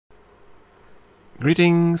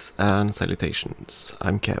Greetings and salutations,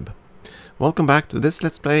 I'm Keb. Welcome back to this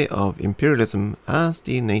Let's Play of Imperialism as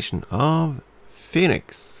the nation of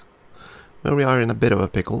Phoenix. Where we are in a bit of a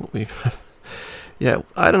pickle. Yeah,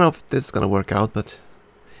 I don't know if this is gonna work out, but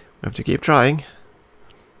we have to keep trying.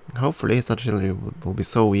 Hopefully its artillery will be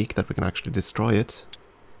so weak that we can actually destroy it.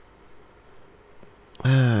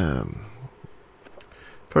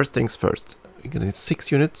 First things first. We're gonna need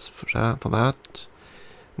 6 units for that.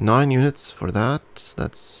 9 units for that.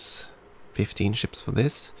 That's 15 ships for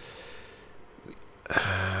this.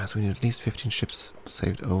 So we need at least 15 ships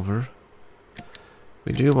saved over.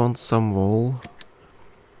 We do want some wool.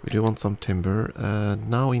 We do want some timber.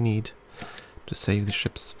 Now we need to save the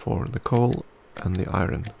ships for the coal and the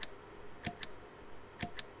iron.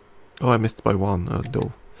 Oh, I missed by 1. Oh,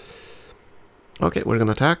 dull. Okay, we're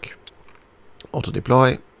gonna attack.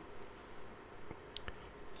 Auto-deploy.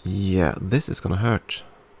 Yeah, this is gonna hurt.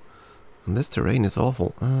 And this terrain is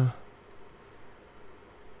awful.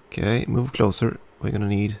 Okay, move closer. We're gonna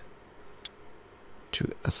need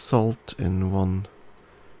to assault in one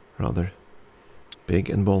rather big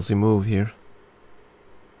and ballsy move here.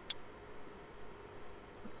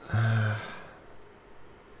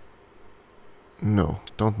 No,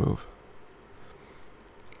 don't move.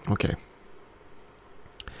 Okay.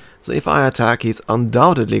 So if I attack, he's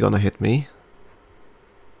undoubtedly gonna hit me.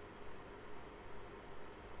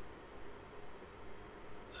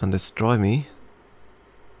 And destroy me.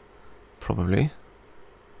 Probably.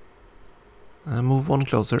 Move 1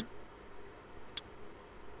 closer.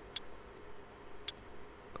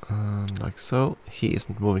 Like so. He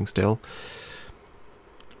isn't moving still.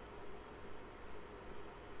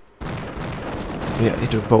 Yeah, he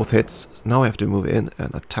took both hits. Now I have to move in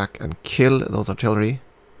and attack and kill those artillery.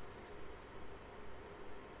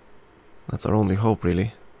 That's our only hope,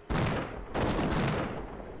 really.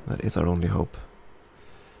 That is our only hope.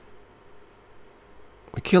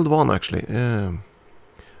 We killed 1, actually.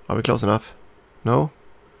 Are we close enough? No?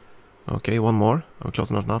 Okay, 1 more. Are we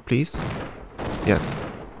close enough now, please? Yes.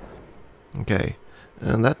 Okay.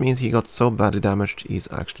 And that means he got so badly damaged,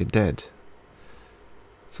 he's actually dead.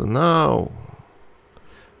 So now...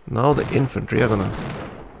 Now the infantry are gonna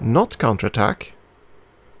not counterattack.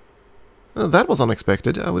 That was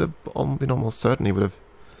unexpected. I would have been almost certain he would have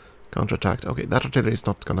counterattacked. Okay, that artillery is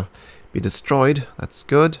not gonna be destroyed. That's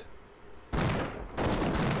good.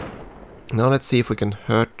 Now let's see if we can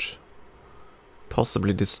hurt,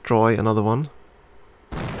 possibly destroy another one.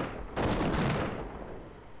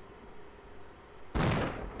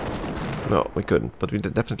 No, we couldn't, but we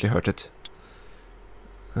did definitely hurt it.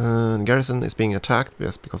 Garrison is being attacked,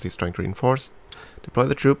 yes, because he's trying to reinforce. Deploy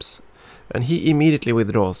the troops, and he immediately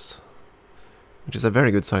withdraws, which is a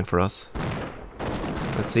very good sign for us.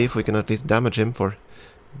 Let's see if we can at least damage him for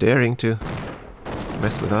daring to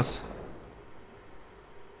mess with us.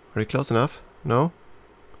 Are we close enough? No?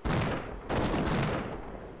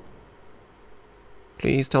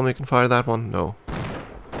 Please tell me you can fire that one. No.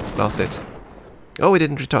 Lost it. Oh, we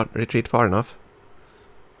didn't retreat far enough.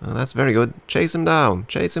 That's very good. Chase him down.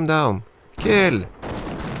 Chase him down. Kill!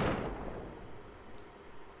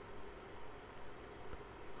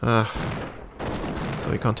 So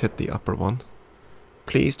we can't hit the upper one.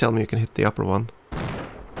 Please tell me you can hit the upper one.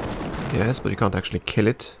 Yes, but you can't actually kill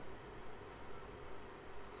it.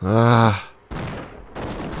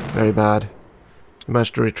 Very bad. We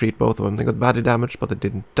managed to retreat both of them. They got badly damaged, but they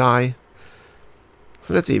didn't die.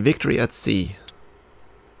 So let's see. Victory at sea.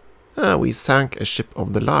 We sank a ship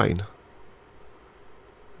of the line.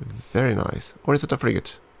 Very nice. Or is it a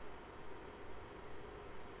frigate?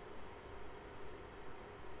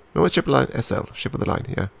 No, it's ship of the line. SL. Ship of the line,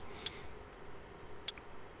 yeah.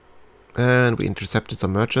 And we intercepted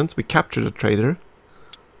some merchants. We captured a trader.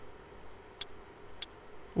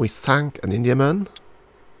 We sank an Indiaman.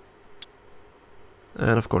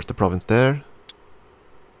 And of course the province there.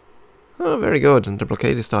 Oh, very good. And the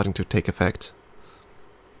blockade is starting to take effect.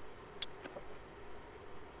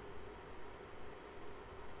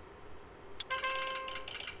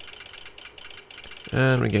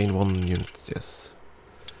 And we gain 1 unit, yes.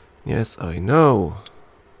 Yes, I know.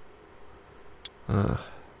 I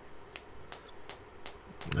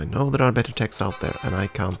know there are better techs out there, and I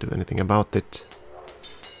can't do anything about it.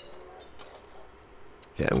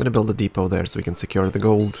 Yeah, I'm gonna build a depot there so we can secure the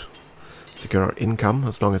gold. Secure our income,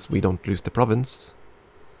 as long as we don't lose the province.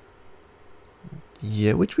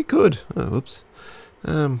 Yeah, which we could. Oh, oops.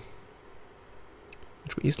 Which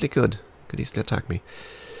we easily could. Could easily attack me.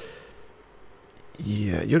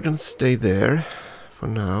 Yeah, you're gonna stay there for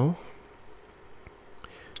now.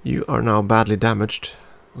 You are now badly damaged.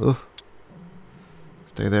 Ugh.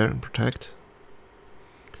 Stay there and protect.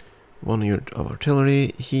 1 unit of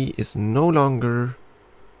artillery. He is no longer...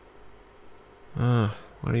 where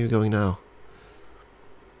are you going now?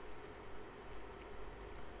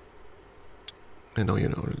 I know you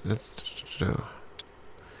know. Let's...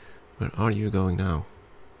 where are you going now?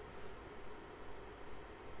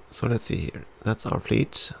 So let's see here. That's our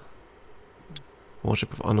fleet.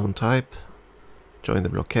 Warship of unknown type. Join the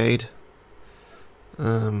blockade.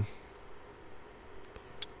 Beachhead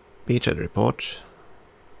report.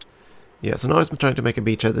 Yeah, so now I'm trying to make a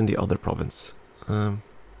beachhead in the other province. So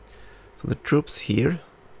the troops here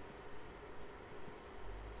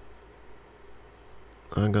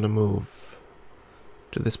are gonna move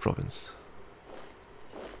to this province.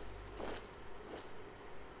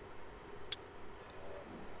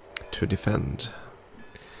 To defend.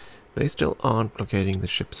 They still aren't blockading the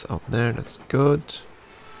ships out there, that's good.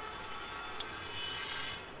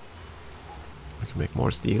 We can make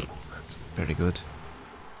more steel, that's very good.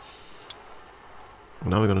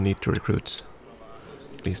 Now we're gonna need to recruit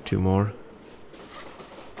at least 2 more.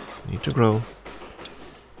 Need to grow.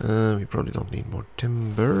 We probably don't need more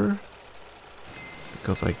timber,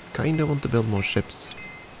 because I kinda want to build more ships.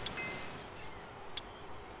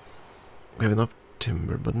 We have enough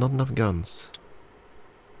timber, but not enough guns.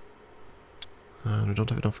 We don't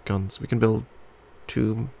have enough guns. We can build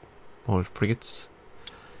 2 more frigates.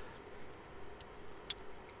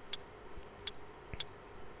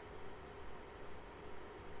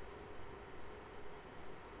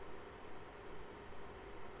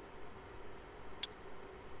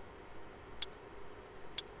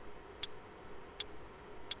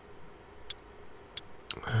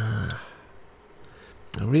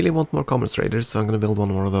 I really want more commerce raiders, so I'm gonna build 1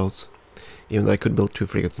 more of those. Even though I could build 2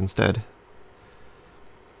 frigates instead.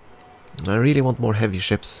 And I really want more heavy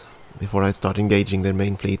ships before I start engaging their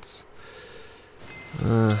main fleets.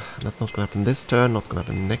 That's not gonna happen this turn, not gonna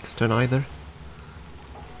happen next turn either.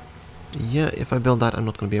 Yeah, if I build that, I'm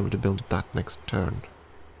not gonna be able to build that next turn.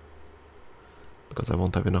 Because I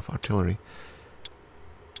won't have enough artillery.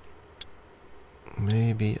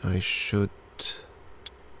 Maybe I should...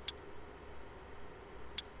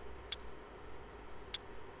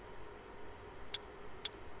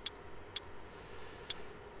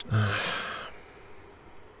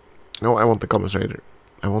 No, I want the commerce raider.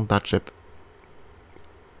 I want that ship.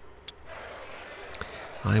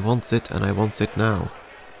 I want it, and I want it now.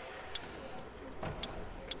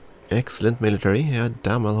 Excellent military. Yeah,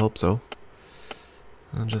 damn well hope so.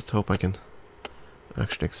 I just hope I can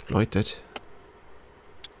actually exploit it.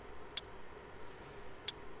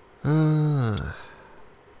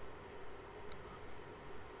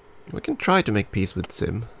 We can try to make peace with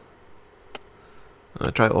Sim.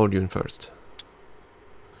 Try Ordion first.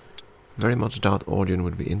 Very much doubt Ordion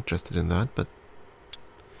would be interested in that, but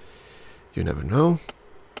you never know.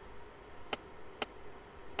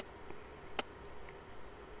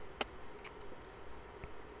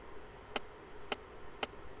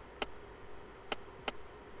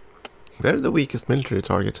 They're the weakest military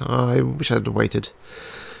target. I wish I had waited.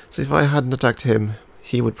 So if I hadn't attacked him,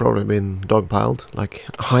 he would probably have been dogpiled, like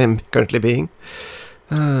I am currently being.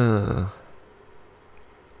 Ah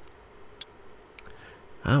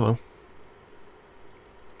well.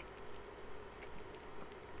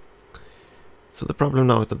 So the problem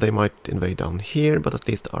now is that they might invade down here, but at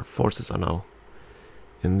least our forces are now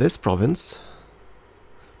in this province.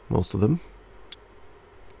 Most of them.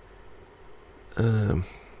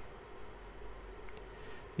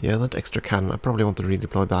 Yeah, that extra cannon, I probably want to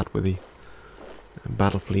redeploy that with the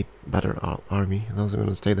battle fleet, battle army. Those are going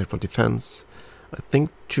to stay there for defense. I think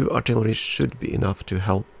 2 artillery should be enough to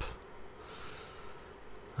help.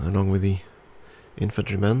 Along with the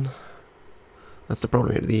infantrymen. That's the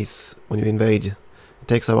problem here. These, when you invade, it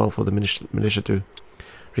takes a while for the militia to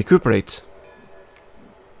recuperate.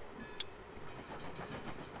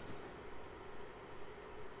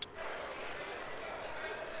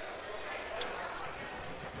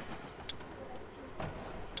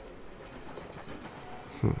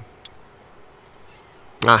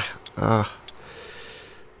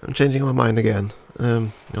 I'm changing my mind again.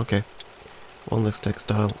 Okay. 1 less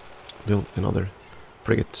textile, build another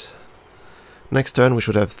frigate. Next turn we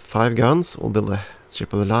should have 5 guns. We'll build a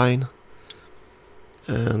ship of the line.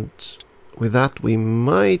 And with that we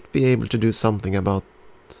might be able to do something about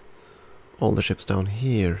all the ships down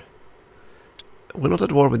here. We're not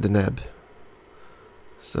at war with the Neb,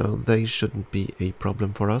 so they shouldn't be a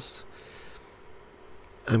problem for us.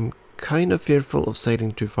 I'm kind of fearful of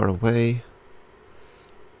sailing too far away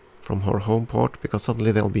from our home port, because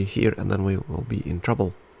suddenly they'll be here and then we will be in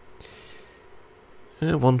trouble.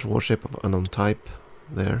 1 warship of unknown type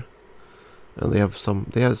there. And they have some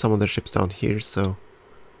of their ships down here, so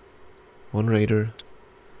one raider,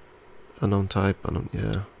 unknown type, unknown,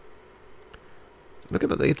 yeah. Look at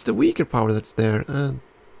that, it's the weaker power that's there.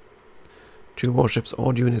 2 warships,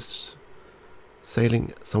 odd units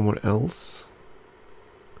sailing somewhere else.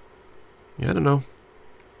 Yeah, I don't know.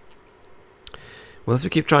 Well, if we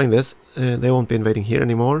keep trying this, they won't be invading here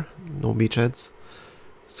anymore. No beachheads.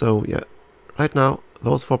 So, yeah, right now,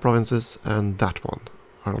 those 4 provinces and that one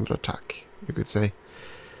are under attack, you could say.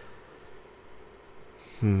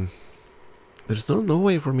 There's no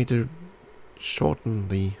way for me to shorten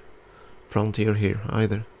the frontier here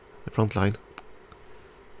either, the front line.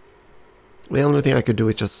 The only thing I could do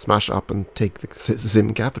is just smash up and take the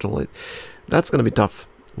Zim capital. That's gonna be tough.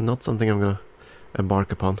 Not something I'm gonna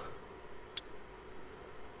embark upon.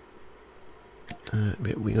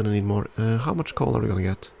 We're gonna need more. How much coal are we gonna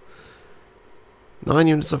get? 9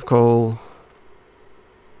 units of coal.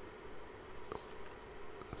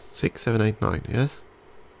 6, 7, 8, 9, yes?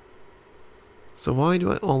 So why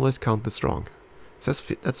do I always count this wrong? It says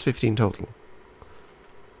that's 15 total.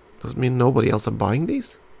 Does it mean nobody else are buying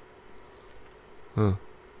these? Huh.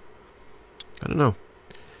 I don't know.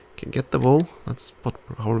 Can get the wool. That's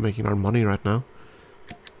how we're making our money right now.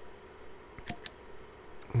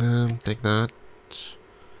 Take that.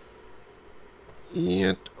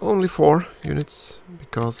 Yet only 4 units,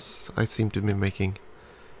 because I seem to be making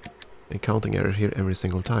a counting error here every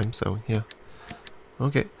single time, so yeah.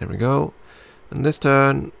 Okay, there we go. And this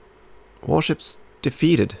turn, warships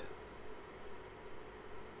defeated.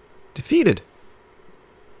 Defeated!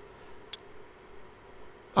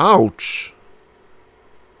 Ouch!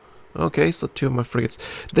 Okay, so 2 of my frigates.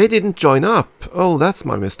 They didn't join up! Oh, that's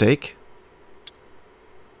my mistake.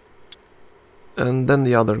 And then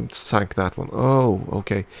the other sank that one. Oh,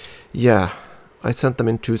 okay. Yeah, I sent them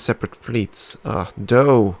in 2 separate fleets.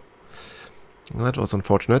 Dough. Well, that was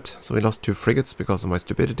unfortunate. So we lost 2 frigates because of my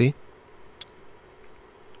stupidity.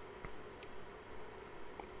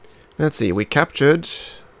 Let's see, we captured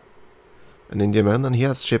an Indian man, and he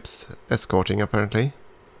has ships escorting, apparently.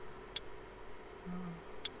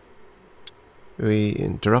 We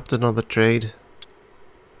interrupted another trade.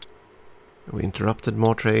 We interrupted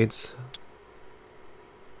more trades.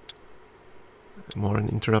 More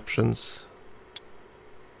interruptions.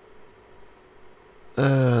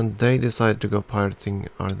 And they decided to go pirating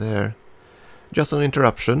are there. Just an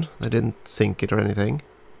interruption. They didn't sink it or anything.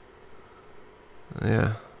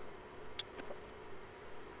 Yeah.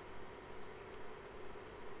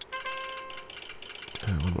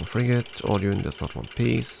 One more frigate. Audion does not want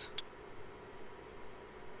peace.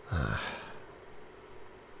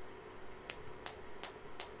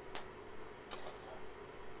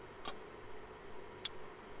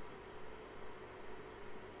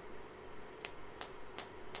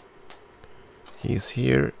 He's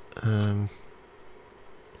here.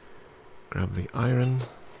 Grab the iron.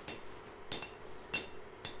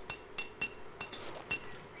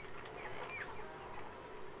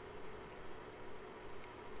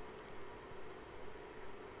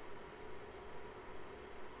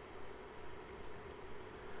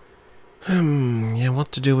 Yeah,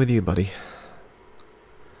 what to do with you, buddy?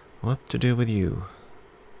 What to do with you?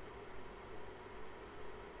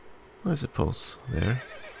 I suppose there.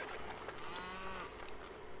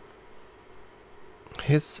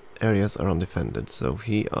 His areas are undefended, so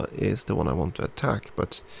he is the one I want to attack,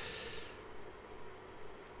 but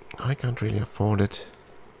I can't really afford it.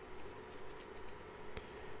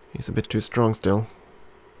 He's a bit too strong still.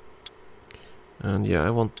 And yeah, I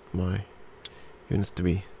want my units to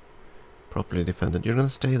be properly defended. You're gonna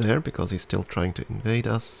stay there because he's still trying to invade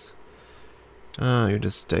us. You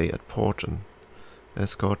just stay at port and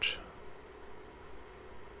escort.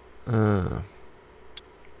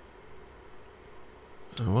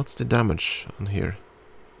 What's the damage on here?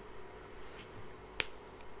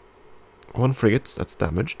 1 frigate, that's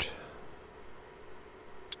damaged.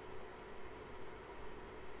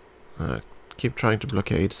 Keep trying to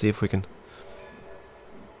blockade, see if we can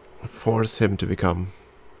force him to become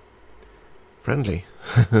friendly.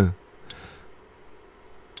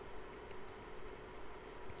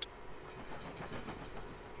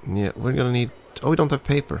 Yeah, we're gonna need... Oh, we don't have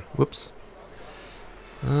paper. Whoops.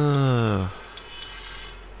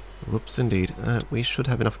 Whoops, indeed. We should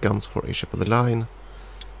have enough guns for a ship of the line.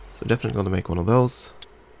 So definitely gonna make one of those.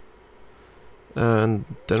 And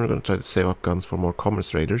then we're gonna try to save up guns for more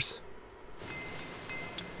commerce raiders.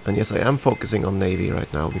 And yes, I am focusing on navy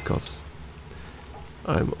right now because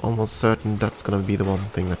I'm almost certain that's gonna be the one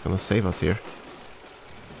thing that's gonna save us here.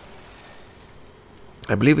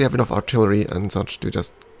 I believe we have enough artillery and such to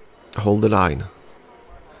just hold the line.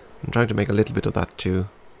 I'm trying to make a little bit of that too.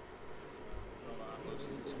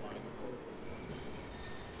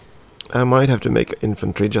 I might have to make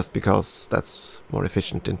infantry just because that's more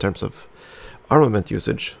efficient in terms of armament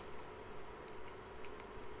usage.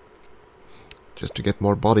 Just to get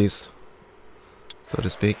more bodies, so to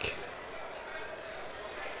speak.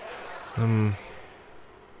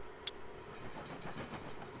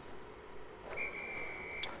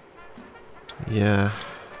 Yeah.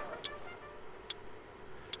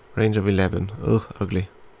 Range of 11. Ugh, ugly.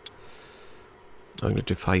 Ugly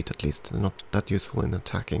to fight, at least. They're not that useful in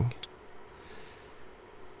attacking.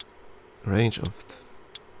 Range of...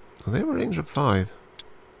 Oh, they have a range of 5.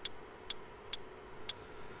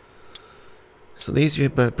 So these you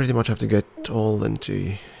pretty much have to get all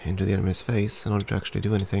into the enemy's face in order to actually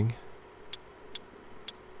do anything.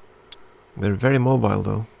 They're very mobile,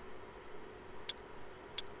 though.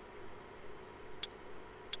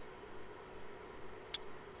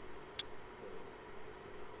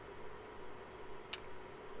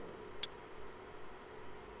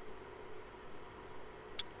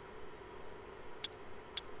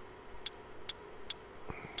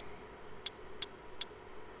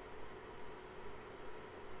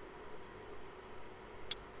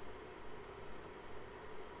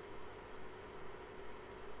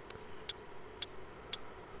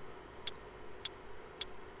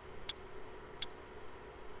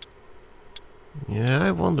 Yeah,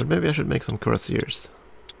 I wondered, maybe I should make some cuirassiers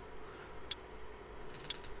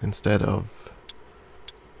instead of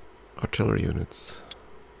artillery units.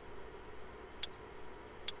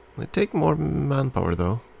 They take more manpower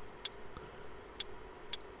though.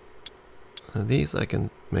 These I can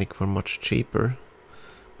make for much cheaper,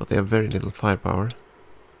 but they have very little firepower.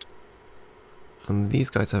 And these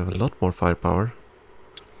guys have a lot more firepower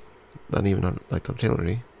than even light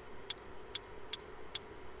artillery.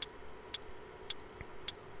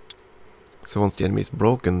 So once the enemy is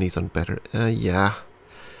broken, these aren't better. Yeah.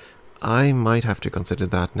 I might have to consider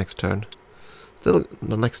that next turn. Still,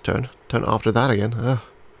 the next turn. Turn after that again. Ugh.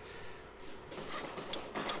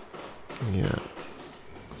 Yeah.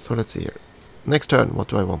 So let's see here. Next turn, what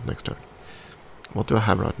do I want next turn? What do I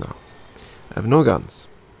have right now? I have no guns.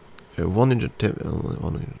 1 into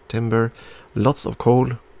timber. Lots of coal.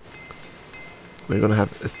 We're gonna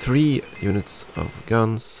have 3 units of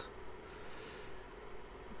guns.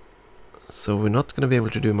 So we're not going to be able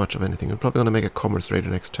to do much of anything. We're probably going to make a commerce raider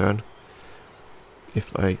next turn.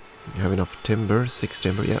 If I have enough timber. 6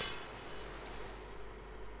 timber, yeah.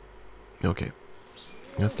 Okay.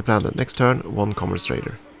 That's the plan then. Next turn, 1 commerce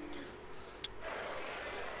raider.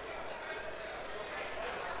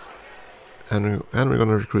 And we're going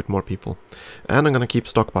to recruit more people. And I'm going to keep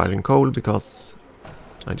stockpiling coal because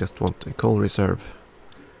I just want a coal reserve.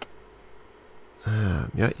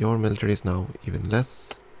 Yeah, your military is now even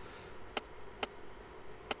less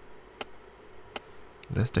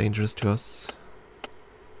dangerous to us.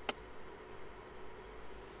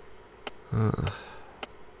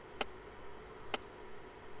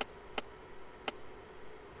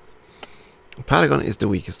 Paragon is the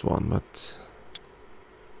weakest one, but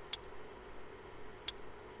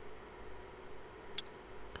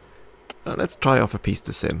let's try off a peace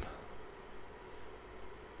to Sim.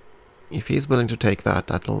 If he's willing to take that,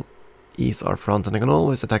 that'll ease our front, and I can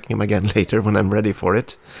always attack him again later when I'm ready for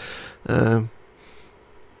it.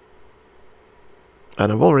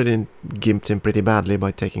 And I've already gimped him pretty badly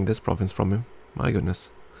by taking this province from him. My goodness.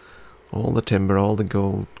 All the timber, all the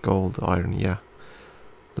gold, iron, yeah.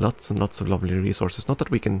 Lots and lots of lovely resources. Not that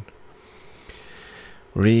we can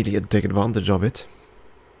really take advantage of it.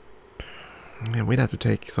 Yeah, we'd have to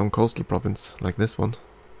take some coastal province like this one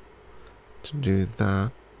to do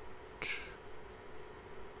that.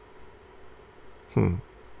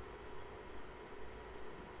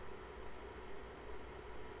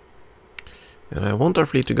 And I want our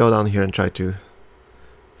fleet to go down here and try to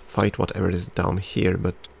fight whatever is down here,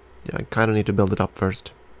 but yeah, I kind of need to build it up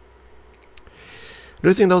first.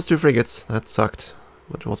 Losing those 2 frigates, that sucked.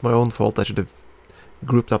 But it was my own fault. I should have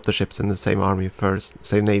grouped up the ships in the same army first,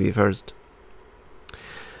 same navy first.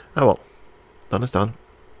 Oh well, done is done.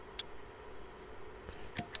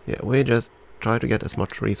 Yeah, we just try to get as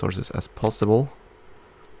much resources as possible.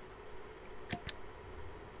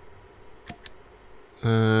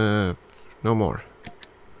 No more.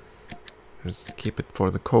 Just keep it for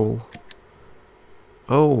the coal.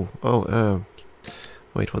 Wait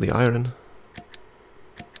for the iron.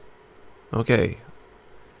 Okay.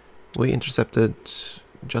 We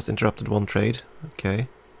just interrupted 1 trade. Okay.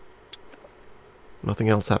 Nothing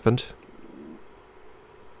else happened.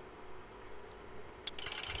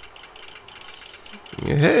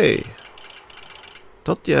 Hey!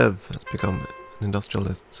 Totyev has become an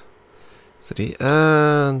industrialist city.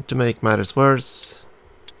 And to make matters worse...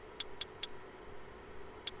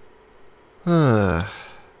 yeah,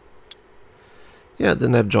 the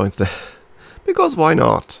Neb joins the... because why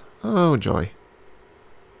not? Oh, joy.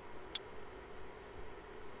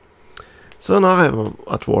 So now I'm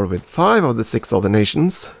at war with 5 of the 6 other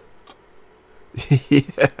nations.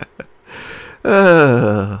 Yeah.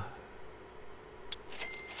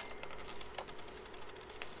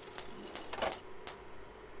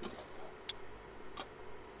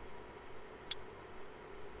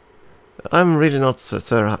 I'm really not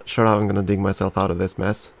sure how I'm gonna dig myself out of this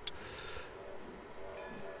mess.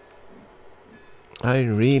 I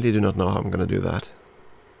really do not know how I'm gonna do that.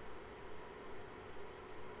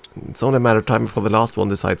 It's only a matter of time before the last one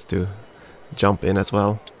decides to jump in as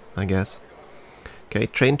well, I guess. Okay,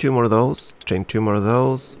 train 2 more of those, train 2 more of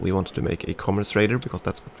those. We wanted to make a commerce raider because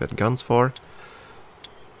that's what we had guns for.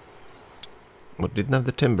 But didn't have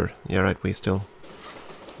the timber. Yeah, right, we still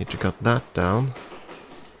need to cut that down.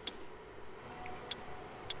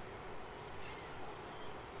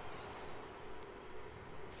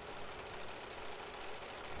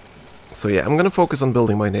 So yeah, I'm gonna focus on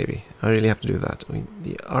building my navy. I really have to do that. I mean,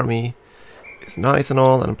 the army is nice and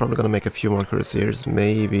all, and I'm probably gonna make a few more cuirassiers,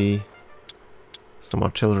 maybe some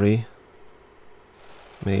artillery,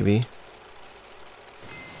 maybe.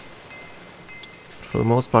 For the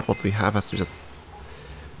most part, what we have has to just...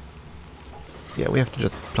 yeah, we have to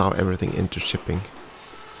just plow everything into shipping.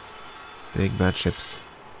 Big bad ships.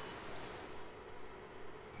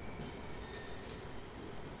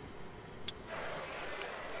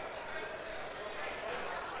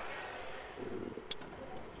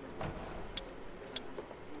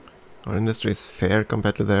 Our industry is fair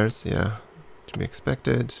compared to theirs, yeah, to be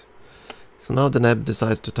expected. So now the Neb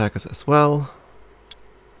decides to attack us as well.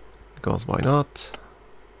 Because why not?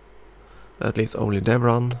 That leaves only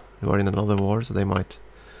Devron, who are in another war, so they might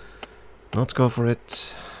not go for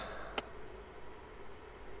it.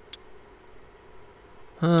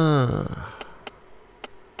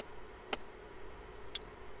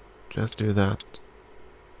 Just do that.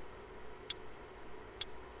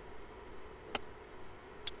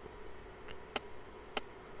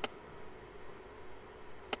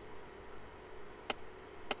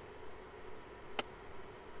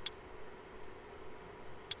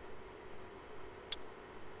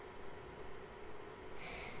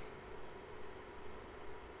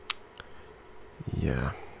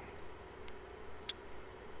 Yeah.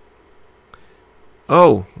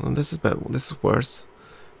 Oh, well, this is bad. This is worse.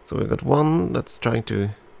 So we've got one that's trying to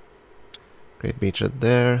create beachhead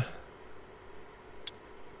there,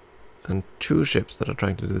 and 2 ships that are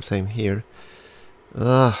trying to do the same here.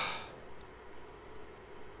 Ugh.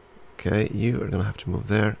 Okay, you are gonna have to move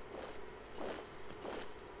there.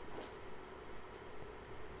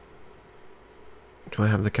 Do I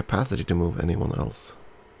have the capacity to move anyone else?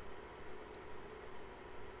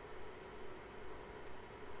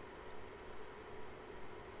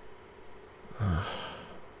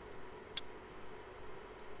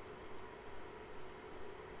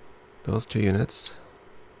 Those 2 units.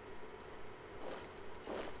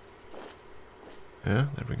 Yeah,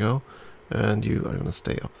 there we go. And you are gonna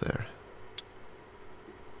stay up there.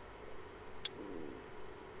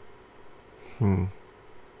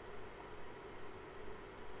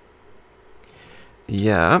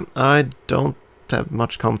 Yeah, I don't have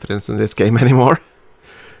much confidence in this game anymore.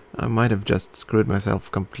 I might have just screwed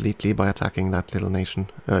myself completely by attacking that little nation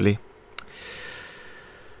early.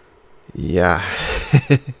 Yeah.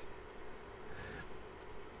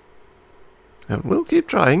 We'll keep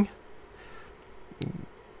trying.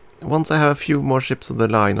 Once I have a few more ships on the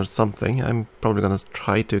line or something, I'm probably gonna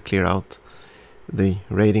try to clear out the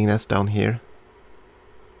raiding nest down here.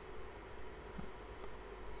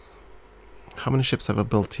 How many ships have I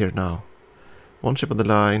built here now? 1 ship on the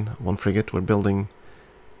line, 1 frigate. We're building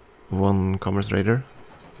 1 commerce raider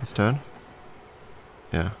this turn.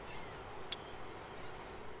 Yeah.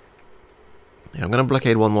 Yeah, I'm gonna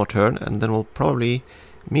blockade 1 more turn, and then we'll probably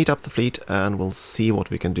meet up the fleet and we'll see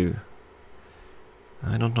what we can do.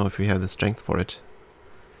 I don't know if we have the strength for it.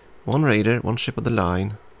 1 raider, 1 ship on the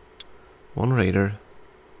line, 1 raider,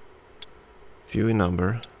 few in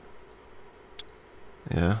number.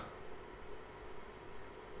 Yeah.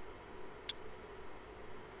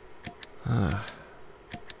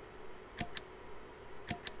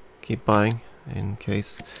 Keep buying in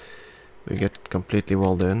case we get completely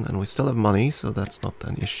walled in, and we still have money, so that's not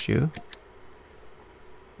an issue.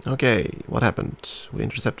 Okay, what happened? We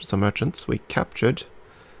intercepted some merchants. We captured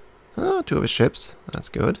 2 of his ships. That's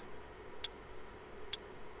good.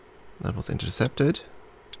 That was intercepted.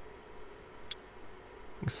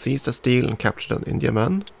 Seized a steel and captured an Indian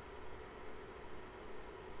man.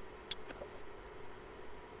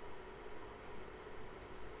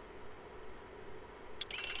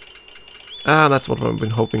 Ah, that's what I've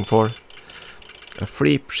been hoping for. A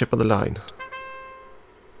free ship of the line.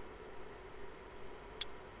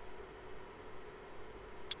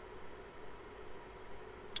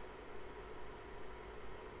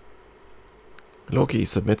 Loki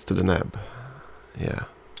submits to the Neb. Yeah.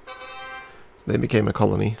 So they became a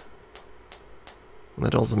colony. And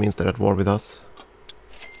that also means they're at war with us.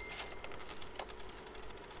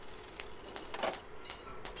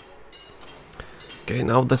 Okay,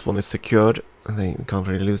 now this one is secured. They can't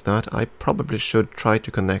really lose that. I probably should try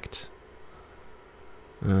to connect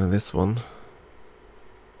this one.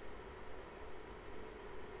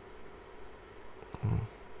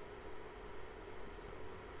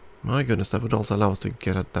 My goodness, that would also allow us to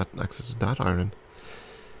get at that access to that iron.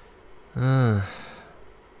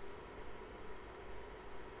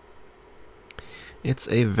 It's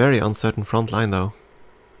a very uncertain front line, though.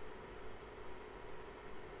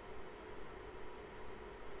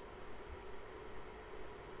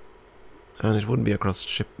 And it would be across the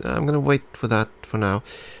ship. I'm gonna wait for that for now.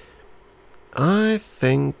 I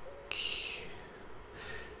think...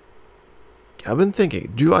 I've been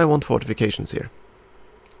thinking, do I want fortifications here?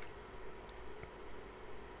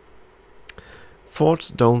 Forts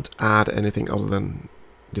don't add anything other than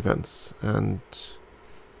defense, and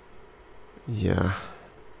yeah,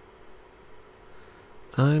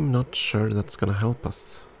 I'm not sure that's gonna help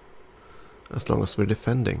us as long as we're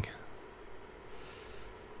defending.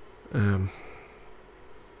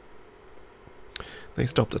 They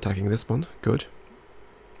stopped attacking this one, good.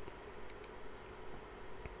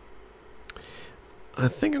 I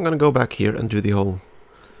think I'm gonna go back here and do the whole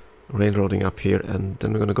railroading up here, and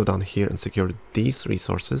then we're gonna go down here and secure these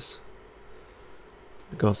resources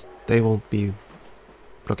because they won't be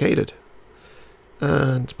blockaded.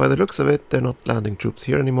 And by the looks of it, they're not landing troops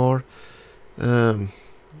here anymore. So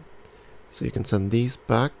you can send these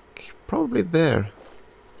back, probably there.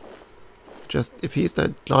 Just if he's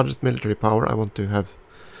the largest military power, I want to have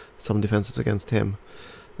some defenses against him.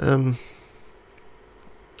 You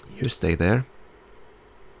stay there.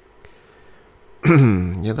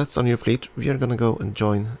 Yeah, that's on your fleet. We are gonna go and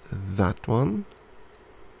join that one.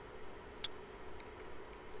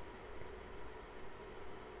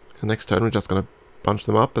 And next turn we're just gonna punch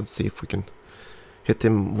them up and see if we can hit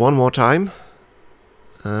him one more time.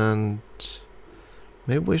 And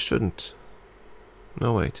maybe we shouldn't.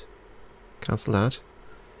 No, wait. Cancel that.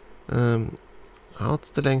 What's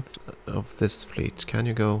the length of this fleet? Can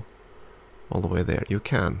you go all the way there? You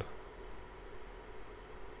can.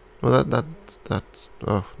 Well, that's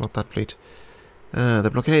oh, not that fleet. The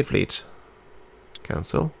blockade fleet.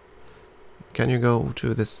 Cancel. Can you go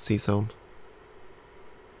to this sea zone?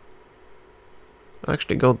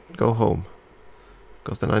 Actually, go home,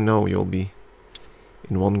 because then I know you'll be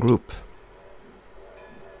in one group.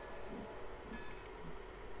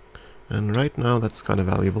 And right now, that's kind of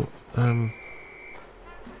valuable.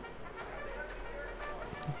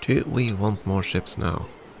 Do we want more ships now?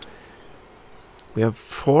 We have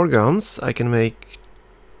 4 guns. I can make...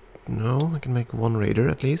 No, I can make 1 raider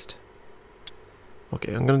at least.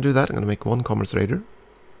 Okay, I'm gonna do that. I'm gonna make 1 commerce raider.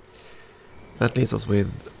 That leaves us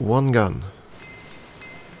with 1 gun.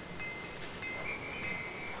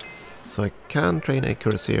 So I can train a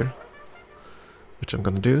cuirassier, which I'm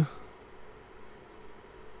gonna do.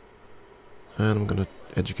 And I'm gonna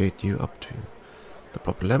educate you up to the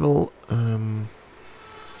proper level.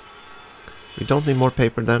 We don't need more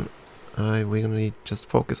paper then. We're gonna need just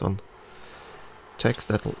focus on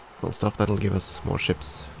text, stuff that'll give us more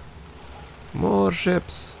ships. More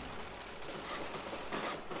ships!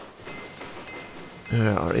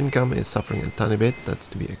 Our income is suffering a tiny bit, that's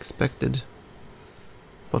to be expected.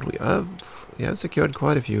 But we have secured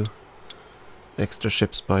quite a few extra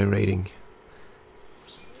ships by raiding.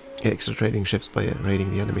 Extra trading ships by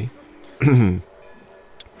raiding the enemy. And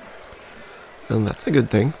that's a good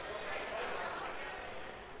thing.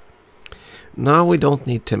 Now we don't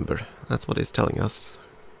need timber. That's what he's telling us.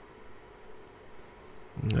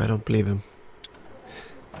 I don't believe him.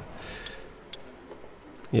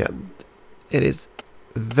 Yeah, it is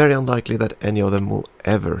very unlikely that any of them will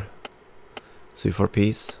ever sue for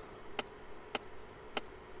peace.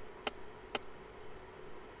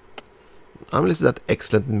 I'm listed at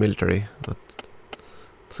excellent in military, but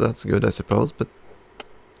so that's good, I suppose. But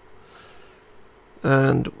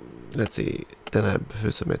and let's see, Deneb,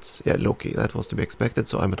 who submits? Yeah, Loki. That was to be expected.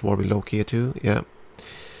 So I'm at war with Loki here too. Yeah.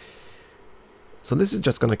 So this is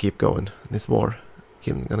just gonna keep going. This war,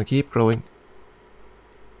 gonna keep growing.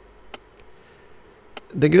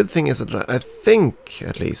 The good thing is that I think,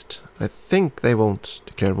 at least, I think they won't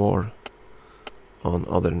declare war on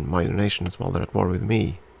other minor nations while they're at war with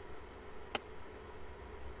me.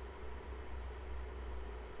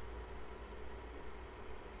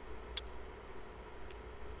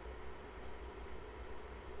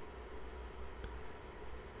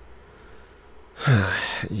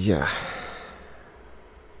 Yeah.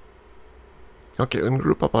 Okay, we're going to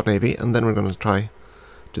group up our navy, and then we're going to try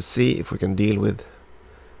to see if we can deal with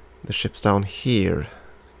the ships down here.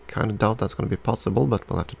 Kind of doubt that's going to be possible, but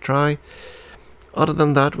we'll have to try. Other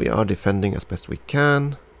than that, we are defending as best we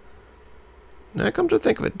can. Now, come to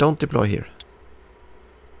think of it, don't deploy here.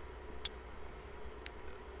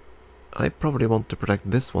 I probably want to protect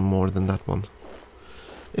this one more than that one.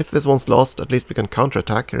 If this one's lost, at least we can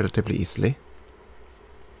counterattack relatively easily.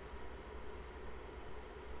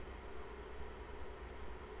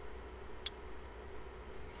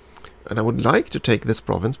 And I would like to take this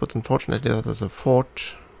province, but unfortunately that is a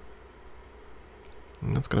fort.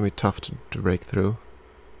 And that's going to be tough to break through.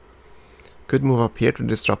 Could move up here to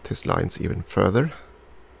disrupt his lines even further.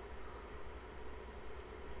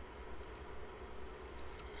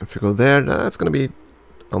 If we go there, that's going to be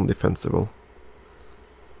undefensible.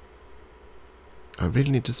 I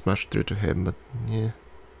really need to smash through to him, but yeah.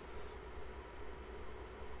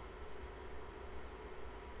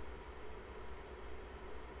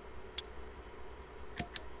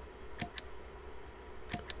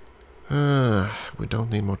 We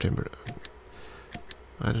don't need more timber.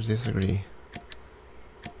 I don't disagree.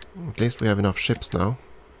 At least we have enough ships now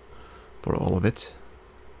for all of it.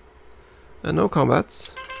 And no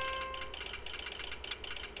combats.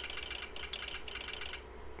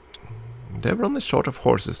 They're running short of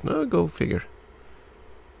horses. No, go figure.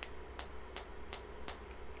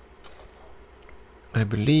 I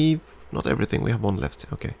believe not everything. We have one left.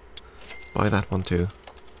 Okay. Buy that one too.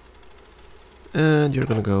 And you're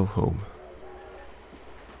gonna go home.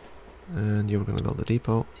 And you're gonna build the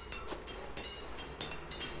depot.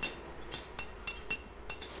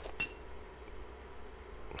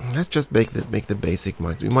 Let's just make the basic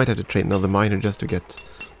mines. We might have to trade another miner just to get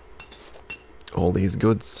all these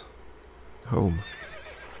goods home.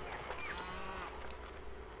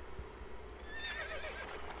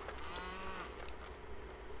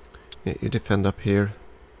 Yeah, you defend up here.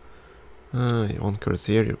 You want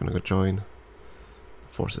Cuirassier, you're gonna go join the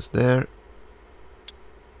forces there.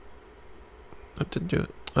 What did you...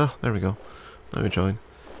 Oh, there we go. Now we join.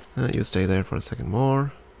 You stay there for a second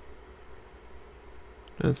more.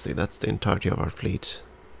 Let's see, that's the entirety of our fleet.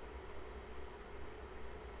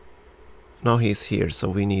 Now he's here, so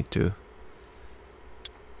we need to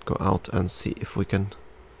go out and see if we can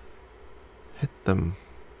hit them.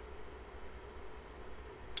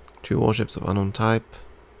 2 warships of unknown type.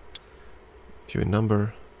 Few in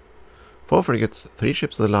number. 4 frigates, 3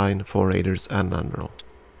 ships of the line, 4 raiders, and an admiral.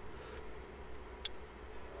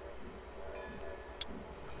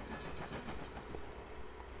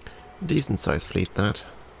 Decent sized fleet, that.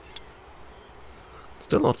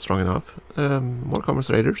 Still not strong enough. More commerce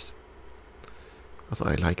raiders, because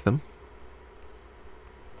I like them.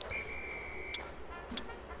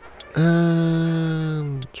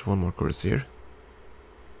 And 1 more Cuirassier.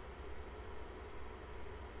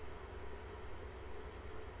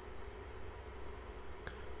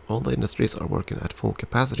 All the industries are working at full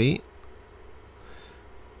capacity.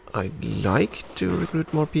 I'd like to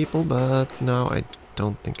recruit more people, but now I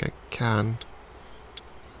don't think I can.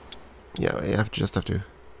 Yeah, I just have to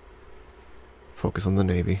focus on the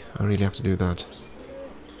navy. I really have to do that.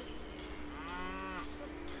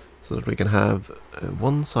 So that we can have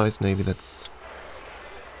one size navy that's...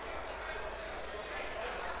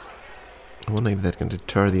 one navy that can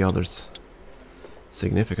deter the others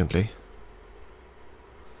significantly.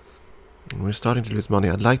 And we're starting to lose money.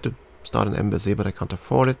 I'd like to start an embassy, but I can't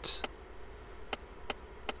afford it.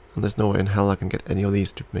 And there's no way in hell I can get any of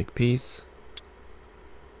these to make peace.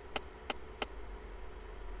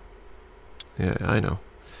 Yeah, I know.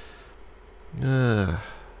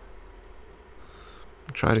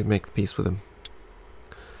 Try to make peace with them.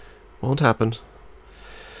 Won't happen.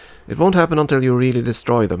 It won't happen until you really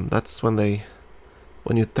destroy them. That's when they...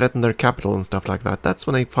 when you threaten their capital and stuff like that. That's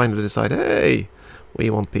when they finally decide, hey, we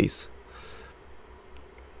want peace.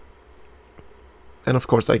 And of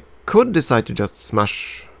course I could decide to just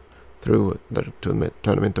smash through to turn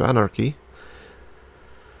them into anarchy.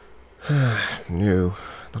 No,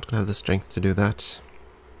 not gonna have the strength to do that.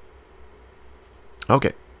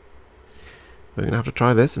 Okay. We're gonna have to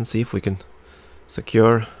try this and see if we can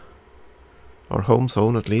secure our home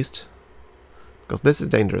zone at least. Because this is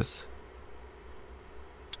dangerous.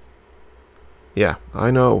 Yeah,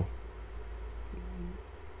 I know.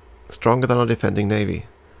 Stronger than our defending navy.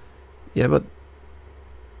 Yeah, but...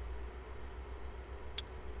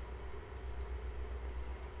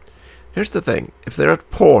 Here's the thing. If they're at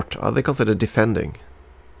port, are they considered defending?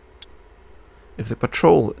 If they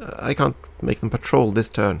patrol... I can't make them patrol this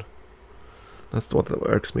turn. That's what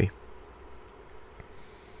irks me.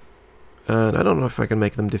 And I don't know if I can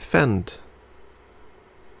make them defend.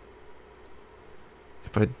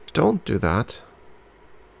 If I don't do that...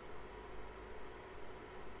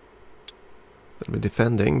 They'll be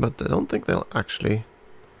defending, but I don't think they'll actually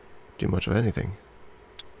do much of anything.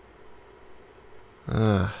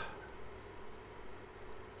 I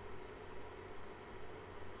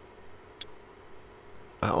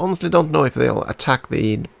honestly don't know if they'll attack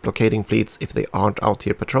the blockading fleets if they aren't out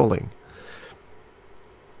here patrolling.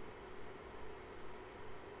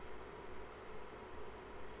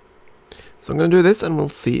 So I'm going to do this and we'll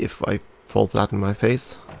see if I fall flat in my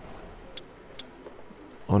face.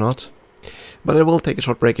 Or not. But I will take a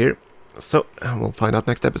short break here. So we'll find out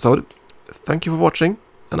next episode. Thank you for watching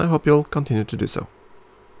and I hope you'll continue to do so.